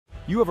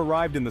You have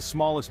arrived in the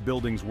smallest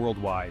buildings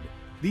worldwide.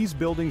 These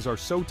buildings are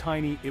so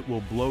tiny it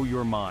will blow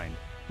your mind.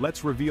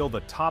 Let's reveal the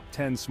top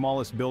 10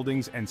 smallest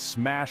buildings and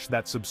smash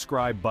that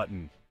subscribe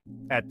button.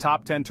 At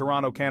Top 10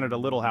 Toronto, Canada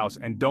Little House,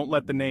 and don't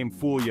let the name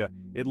fool you,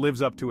 it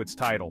lives up to its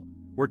title.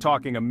 We're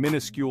talking a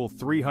minuscule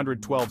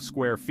 312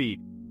 square feet.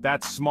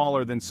 That's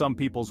smaller than some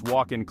people's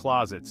walk-in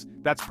closets.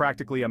 That's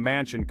practically a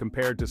mansion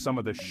compared to some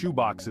of the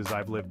shoeboxes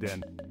I've lived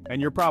in.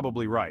 And you're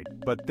probably right,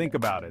 but think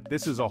about it,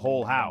 this is a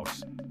whole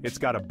house. It's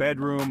got a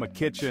bedroom, a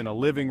kitchen, a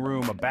living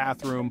room, a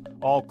bathroom,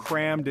 all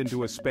crammed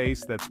into a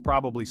space that's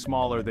probably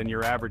smaller than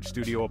your average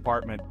studio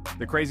apartment.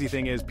 The crazy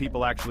thing is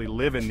people actually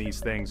live in these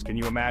things. Can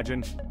you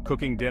imagine?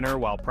 Cooking dinner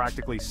while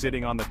practically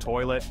sitting on the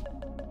toilet?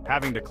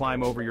 Having to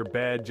climb over your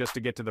bed just to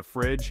get to the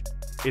fridge?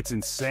 It's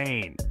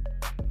insane.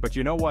 But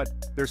you know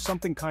what? There's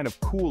something kind of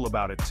cool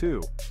about it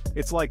too.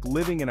 It's like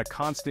living in a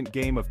constant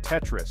game of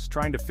Tetris,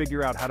 trying to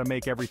figure out how to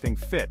make everything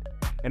fit.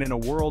 And in a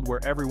world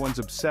where everyone's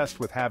obsessed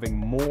with having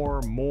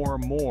more,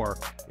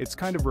 it's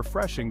kind of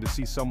refreshing to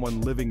see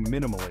someone living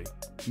minimally,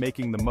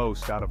 making the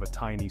most out of a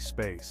tiny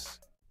space.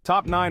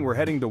 Top 9, we're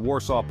heading to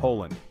Warsaw,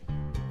 Poland.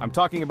 I'm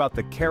talking about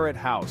the Keret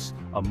house,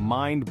 a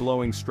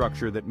mind-blowing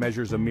structure that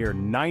measures a mere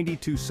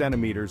 92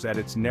 centimeters at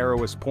its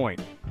narrowest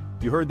point.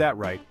 You heard that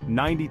right,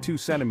 92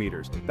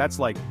 centimeters. That's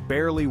like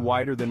barely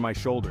wider than my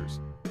shoulders.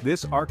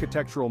 This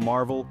architectural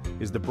marvel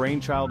is the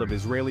brainchild of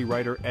Israeli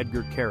writer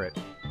Edgar Keret,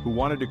 who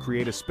wanted to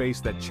create a space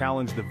that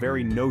challenged the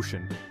very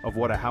notion of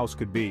what a house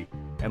could be.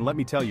 And let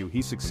me tell you,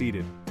 he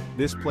succeeded.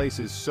 This place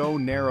is so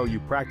narrow you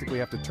practically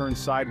have to turn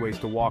sideways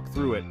to walk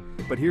through it.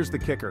 But here's the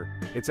kicker,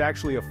 it's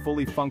actually a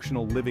fully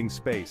functional living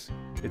space.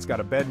 It's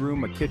got a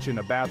bedroom, a kitchen,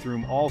 a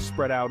bathroom, all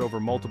spread out over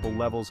multiple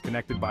levels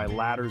connected by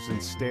ladders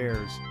and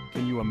stairs.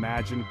 Can you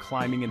imagine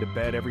climbing into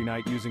bed every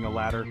night using a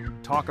ladder?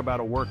 Talk about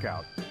a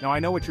workout. Now I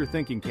know what you're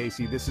thinking,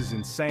 Casey, this is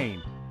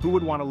insane. Who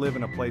would want to live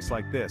in a place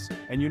like this?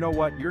 And you know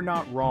what, you're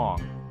not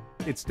wrong.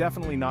 It's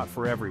definitely not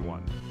for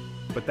everyone.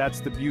 But that's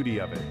the beauty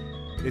of it.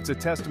 It's a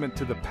testament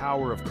to the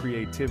power of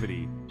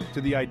creativity,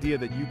 to the idea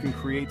that you can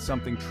create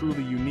something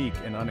truly unique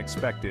and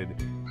unexpected,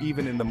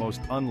 even in the most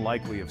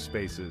unlikely of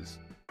spaces.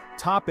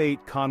 Top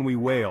 8, Conwy,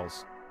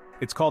 Wales.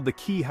 It's called the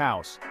Quay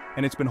house,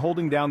 and it's been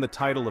holding down the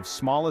title of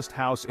smallest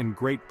house in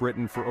Great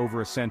Britain for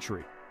over a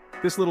century.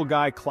 This little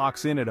guy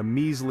clocks in at a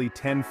measly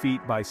 10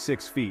 feet by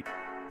 6 feet.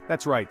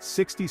 That's right,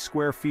 60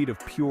 square feet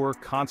of pure,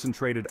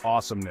 concentrated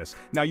awesomeness.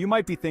 Now you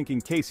might be thinking,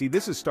 Casey,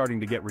 this is starting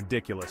to get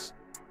ridiculous.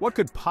 What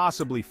could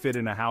possibly fit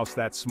in a house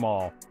that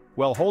small?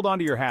 Well, hold on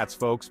to your hats,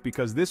 folks,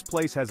 because this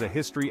place has a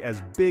history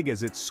as big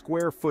as its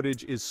square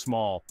footage is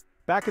small.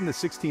 Back in the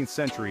 16th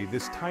century,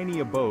 this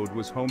tiny abode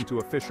was home to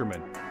a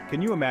fisherman. Can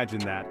you imagine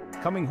that?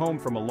 Coming home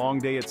from a long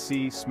day at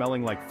sea,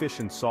 smelling like fish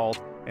and salt,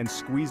 and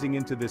squeezing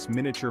into this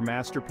miniature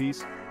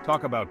masterpiece?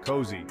 Talk about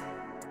cozy.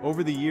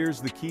 Over the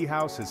years, the Quay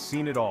house has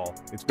seen it all.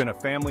 It's been a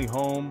family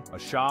home, a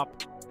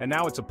shop, and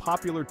now it's a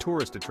popular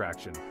tourist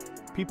attraction.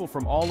 People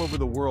from all over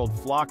the world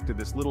flock to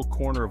this little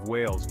corner of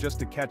Wales just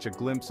to catch a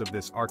glimpse of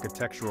this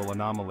architectural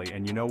anomaly,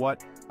 and you know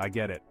what? I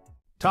get it.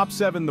 Top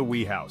 7, the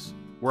Quay house.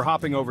 We're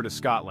hopping over to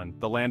Scotland,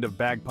 the land of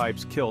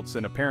bagpipes, kilts,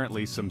 and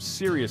apparently some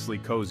seriously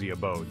cozy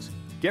abodes.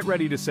 Get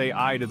ready to say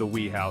aye to the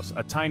Quay house,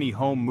 a tiny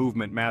home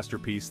movement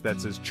masterpiece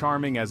that's as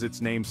charming as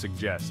its name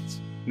suggests.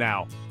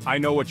 Now, I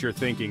know what you're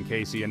thinking,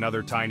 Casey,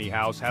 another tiny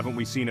house, haven't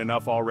we seen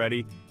enough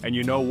already? And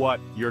you know what?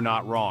 You're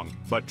not wrong.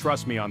 But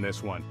trust me on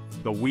this one,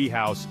 the Quay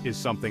house is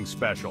something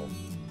special.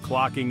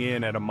 Clocking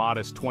in at a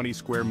modest 20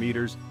 square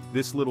meters,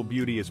 this little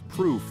beauty is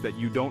proof that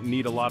you don't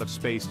need a lot of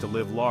space to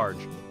live large.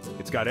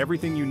 It's got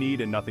everything you need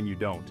and nothing you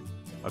don't.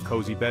 A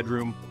cozy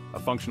bedroom, a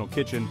functional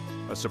kitchen,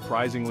 a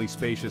surprisingly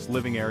spacious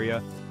living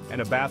area,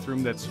 and a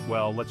bathroom that's,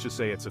 well, let's just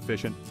say it's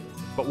efficient.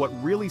 But what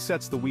really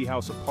sets the Quay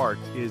house apart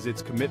is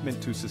its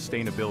commitment to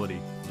sustainability.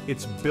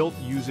 It's built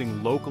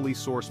using locally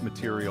sourced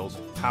materials,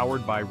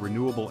 powered by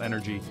renewable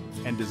energy,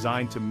 and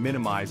designed to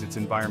minimize its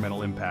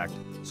environmental impact.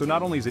 So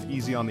not only is it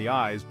easy on the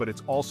eyes, but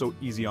it's also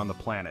easy on the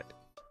planet.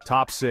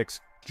 Top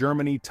 6,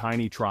 Germany,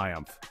 tiny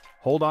triumph.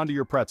 Hold on to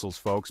your pretzels,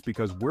 folks,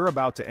 because we're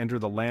about to enter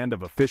the land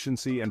of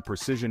efficiency and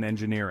precision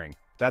engineering.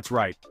 That's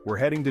right, we're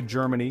heading to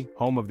Germany,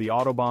 home of the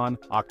Autobahn,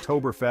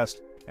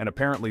 Oktoberfest, and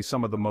apparently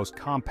some of the most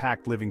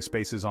compact living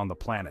spaces on the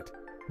planet.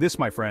 This,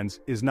 my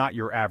friends, is not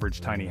your average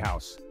tiny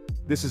house.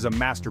 This is a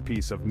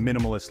masterpiece of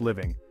minimalist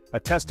living, a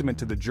testament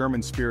to the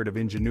German spirit of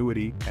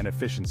ingenuity and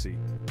efficiency.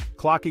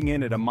 Clocking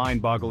in at a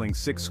mind-boggling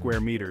 6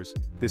 square meters,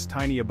 this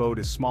tiny abode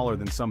is smaller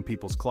than some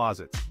people's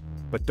closets.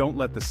 But don't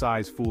let the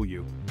size fool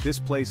you. This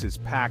place is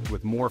packed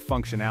with more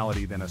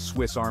functionality than a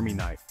Swiss Army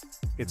knife.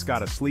 It's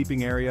got a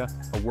sleeping area,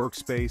 a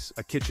workspace,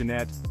 a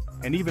kitchenette,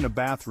 and even a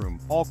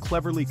bathroom, all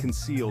cleverly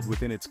concealed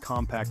within its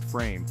compact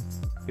frame.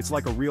 It's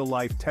like a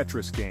real-life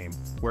Tetris game,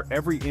 where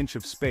every inch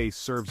of space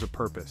serves a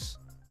purpose.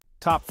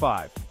 Top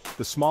 5.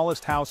 The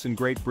smallest house in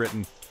Great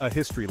Britain, a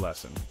history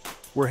lesson.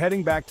 We're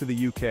heading back to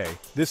the UK,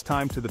 this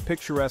time to the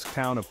picturesque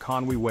town of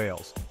Conwy,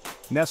 Wales.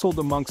 Nestled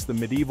amongst the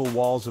medieval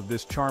walls of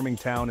this charming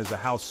town is a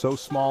house so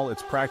small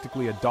it's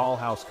practically a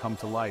dollhouse come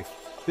to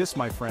life. This,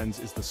 my friends,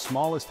 is the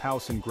smallest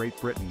house in Great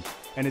Britain,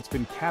 and it's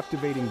been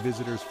captivating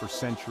visitors for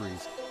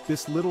centuries.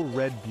 This little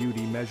red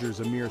beauty measures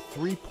a mere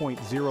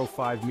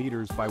 3.05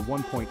 meters by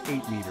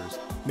 1.8 meters,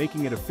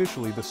 making it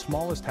officially the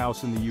smallest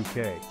house in the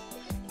UK.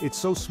 It's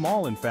so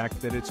small, in fact,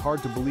 that it's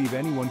hard to believe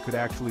anyone could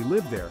actually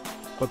live there.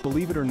 But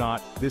believe it or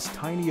not, this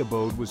tiny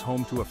abode was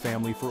home to a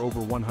family for over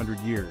 100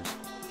 years.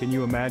 Can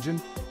you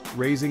imagine?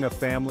 Raising a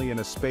family in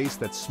a space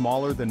that's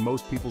smaller than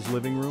most people's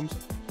living rooms?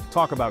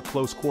 Talk about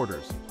close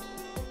quarters.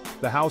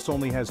 The house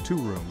only has 2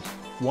 rooms,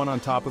 one on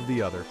top of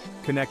the other,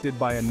 connected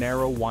by a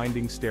narrow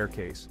winding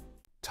staircase.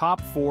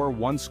 Top 4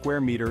 1 square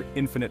meter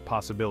infinite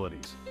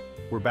possibilities.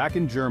 We're back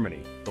in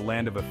Germany, the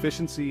land of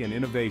efficiency and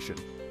innovation,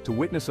 to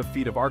witness a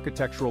feat of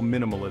architectural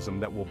minimalism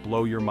that will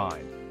blow your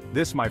mind.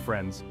 This, my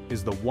friends,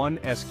 is the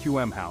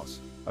 1SQM house,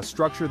 a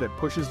structure that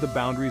pushes the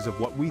boundaries of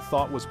what we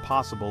thought was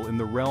possible in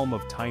the realm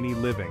of tiny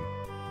living.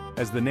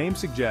 As the name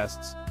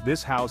suggests,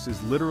 this house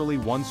is literally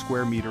 1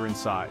 square meter in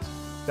size.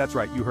 That's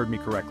right, you heard me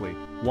correctly,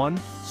 1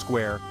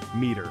 square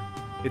meter.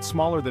 It's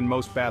smaller than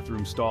most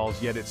bathroom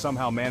stalls, yet it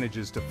somehow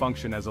manages to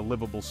function as a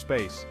livable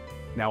space.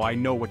 Now I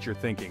know what you're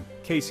thinking.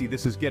 Casey,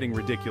 this is getting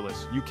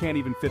ridiculous. You can't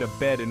even fit a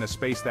bed in a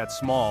space that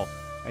small,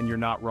 and you're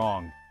not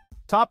wrong.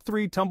 Top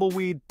 3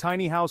 Tumbleweed,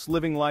 tiny house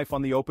living life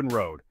on the open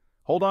road.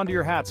 Hold on to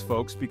your hats,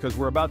 folks, because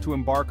we're about to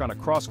embark on a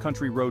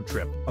cross-country road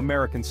trip,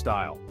 American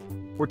style.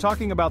 We're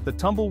talking about the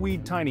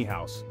Tumbleweed tiny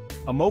house,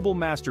 a mobile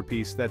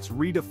masterpiece that's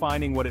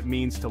redefining what it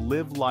means to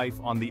live life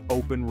on the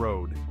open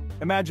road.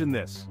 Imagine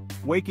this,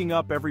 waking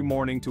up every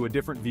morning to a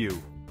different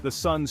view, the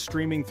sun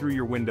streaming through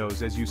your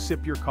windows as you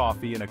sip your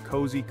coffee in a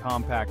cozy,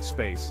 compact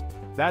space.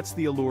 That's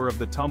the allure of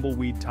the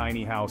Tumbleweed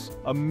tiny house,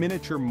 a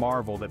miniature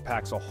marvel that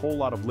packs a whole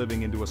lot of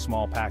living into a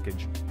small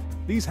package.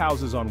 These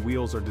houses on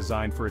wheels are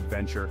designed for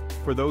adventure,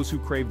 for those who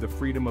crave the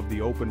freedom of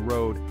the open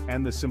road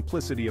and the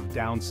simplicity of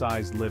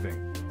downsized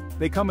living.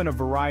 They come in a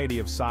variety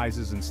of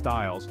sizes and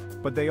styles,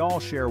 but they all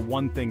share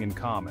one thing in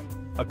common: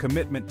 a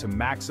commitment to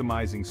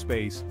maximizing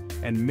space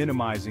and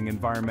minimizing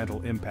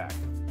environmental impact.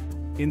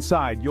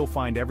 Inside, you'll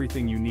find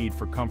everything you need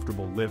for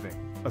comfortable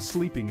living: a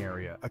sleeping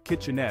area, a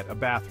kitchenette, a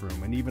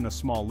bathroom, and even a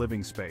small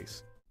living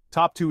space.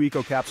 Top 2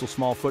 EcoCapsule,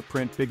 small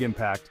footprint, big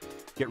impact.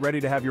 Get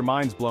ready to have your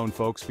minds blown,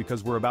 folks,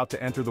 because we're about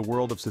to enter the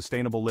world of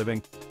sustainable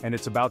living, and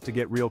it's about to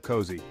get real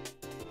cozy.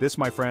 This,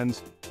 my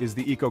friends, is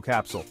the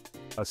EcoCapsule,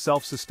 a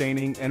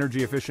self-sustaining,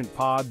 energy-efficient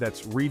pod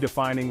that's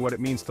redefining what it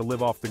means to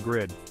live off the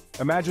grid.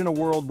 Imagine a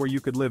world where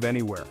you could live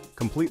anywhere,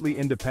 completely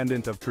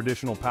independent of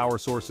traditional power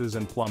sources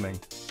and plumbing.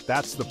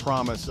 That's the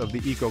promise of the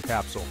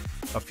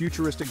EcoCapsule, a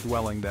futuristic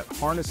dwelling that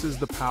harnesses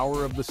the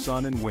power of the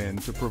sun and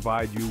wind to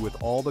provide you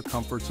with all the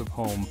comforts of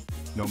home,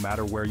 no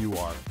matter where you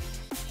are.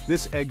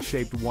 This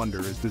egg-shaped wonder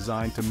is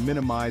designed to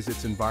minimize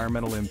its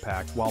environmental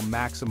impact while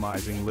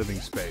maximizing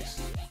living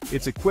space.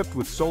 It's equipped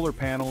with solar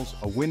panels,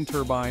 a wind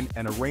turbine,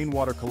 and a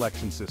rainwater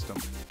collection system,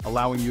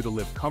 allowing you to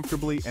live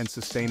comfortably and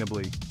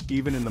sustainably,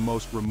 even in the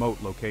most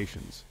remote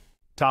locations.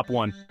 Top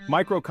 1.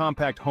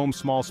 Micro-compact home,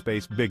 small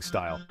space, big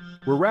style.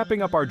 We're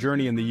wrapping up our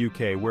journey in the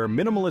UK, where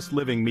minimalist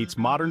living meets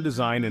modern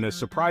design in a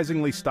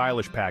surprisingly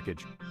stylish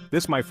package.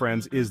 This, my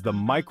friends, is the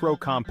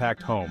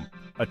micro-compact home,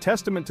 a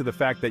testament to the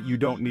fact that you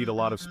don't need a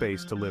lot of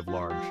space to live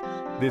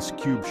large. This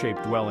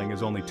cube-shaped dwelling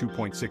is only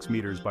 2.6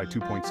 meters by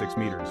 2.6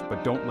 meters,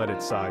 but don't let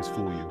its size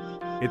fool you.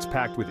 It's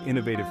packed with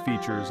innovative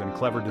features and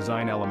clever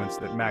design elements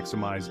that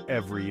maximize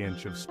every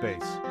inch of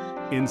space.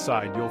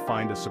 Inside, you'll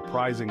find a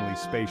surprisingly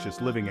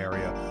spacious living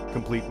area,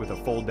 complete with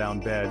a fold-down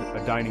bed,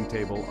 a dining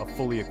table, a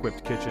fully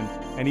equipped kitchen,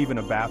 and even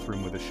a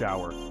bathroom with a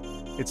shower.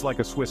 It's like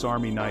a Swiss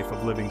Army knife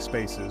of living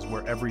spaces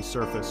where every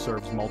surface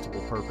serves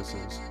multiple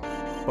purposes.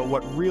 But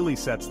what really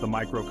sets the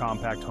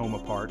micro-compact home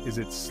apart is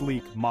its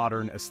sleek,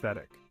 modern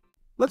aesthetic.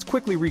 Let's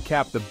quickly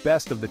recap the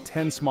best of the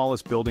 10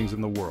 smallest buildings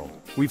in the world.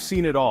 We've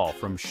seen it all,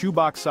 from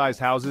shoebox-sized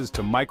houses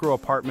to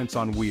micro-apartments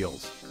on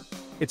wheels.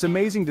 It's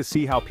amazing to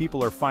see how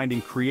people are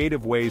finding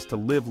creative ways to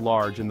live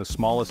large in the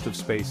smallest of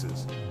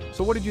spaces.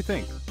 So what did you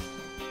think?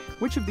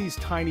 Which of these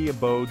tiny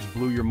abodes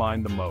blew your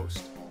mind the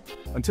most?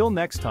 Until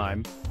next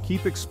time,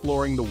 keep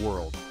exploring the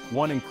world,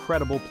 one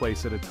incredible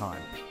place at a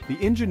time.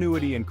 The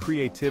ingenuity and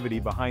creativity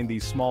behind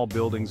these small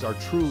buildings are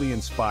truly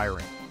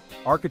inspiring.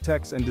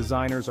 Architects and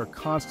designers are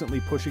constantly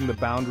pushing the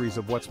boundaries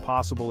of what's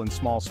possible in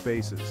small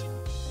spaces.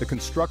 The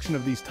construction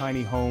of these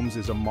tiny homes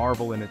is a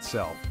marvel in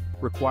itself,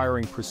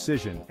 requiring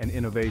precision and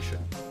innovation.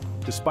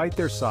 Despite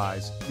their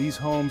size, these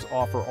homes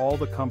offer all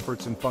the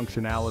comforts and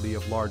functionality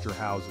of larger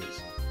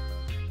houses.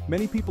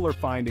 Many people are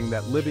finding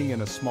that living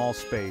in a small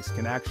space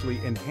can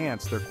actually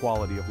enhance their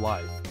quality of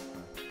life.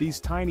 These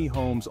tiny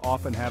homes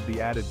often have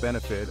the added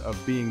benefit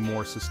of being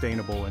more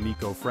sustainable and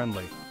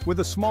eco-friendly. With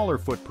a smaller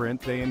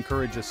footprint, they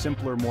encourage a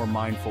simpler, more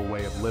mindful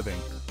way of living.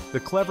 The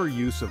clever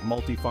use of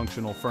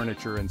multifunctional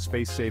furniture and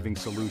space-saving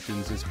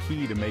solutions is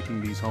key to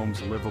making these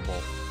homes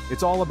livable.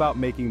 It's all about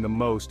making the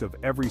most of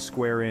every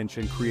square inch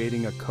and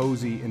creating a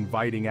cozy,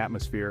 inviting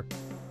atmosphere.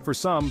 For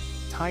some,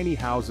 tiny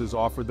houses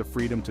offer the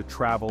freedom to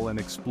travel and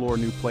explore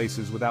new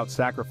places without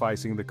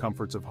sacrificing the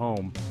comforts of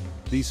home.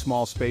 These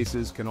small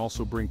spaces can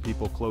also bring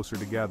people closer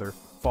together,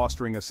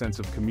 fostering a sense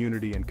of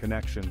community and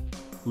connection.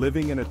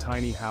 Living in a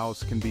tiny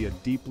house can be a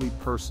deeply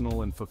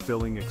personal and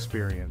fulfilling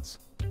experience.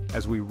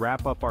 As we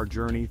wrap up our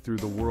journey through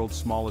the world's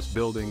smallest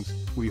buildings,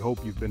 we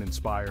hope you've been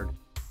inspired.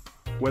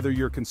 Whether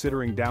you're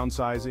considering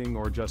downsizing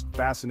or just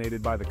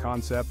fascinated by the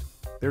concept,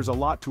 there's a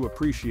lot to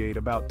appreciate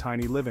about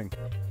tiny living.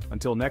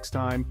 Until next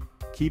time,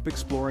 keep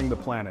exploring the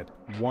planet,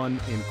 one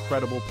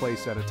incredible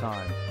place at a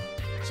time.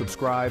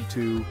 Subscribe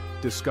to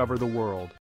Discover the World.